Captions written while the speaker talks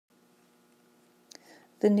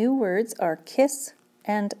The new words are kiss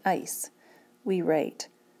and ice. We write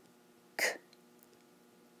k,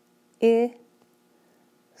 I,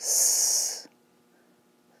 s,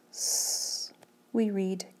 s. We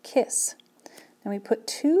read kiss. Now we put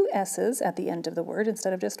two S's at the end of the word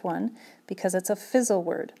instead of just one because it's a fizzle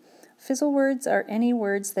word. Fizzle words are any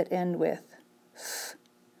words that end with f,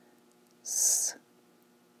 s,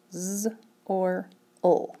 z, or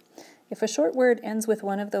ol. If a short word ends with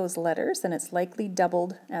one of those letters, then it's likely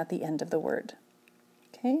doubled at the end of the word.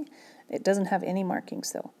 Okay? It doesn't have any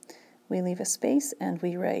markings though. We leave a space and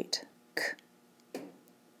we write k,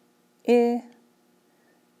 I,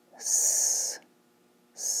 s,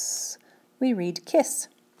 s. We read kiss.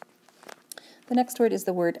 The next word is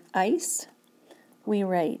the word ice. We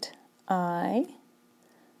write I,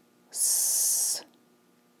 s.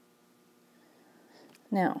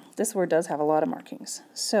 Now, this word does have a lot of markings.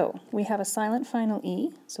 So, we have a silent final E,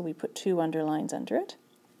 so we put two underlines under it.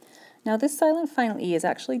 Now, this silent final E is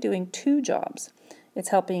actually doing two jobs. It's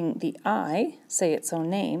helping the I say its own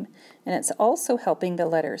name, and it's also helping the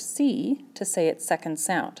letter C to say its second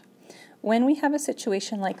sound. When we have a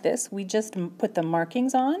situation like this, we just put the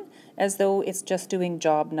markings on as though it's just doing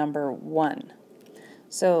job number 1.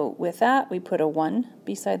 So with that, we put a 1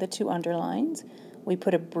 beside the two underlines. We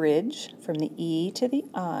put a bridge from the E to the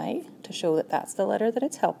I to show that that's the letter that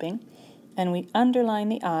it's helping. And we underline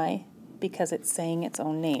the I because it's saying its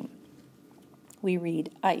own name. We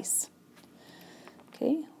read ice.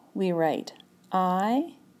 Okay, we write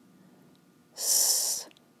I, s.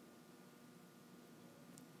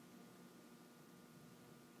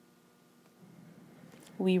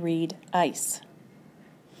 We read ice.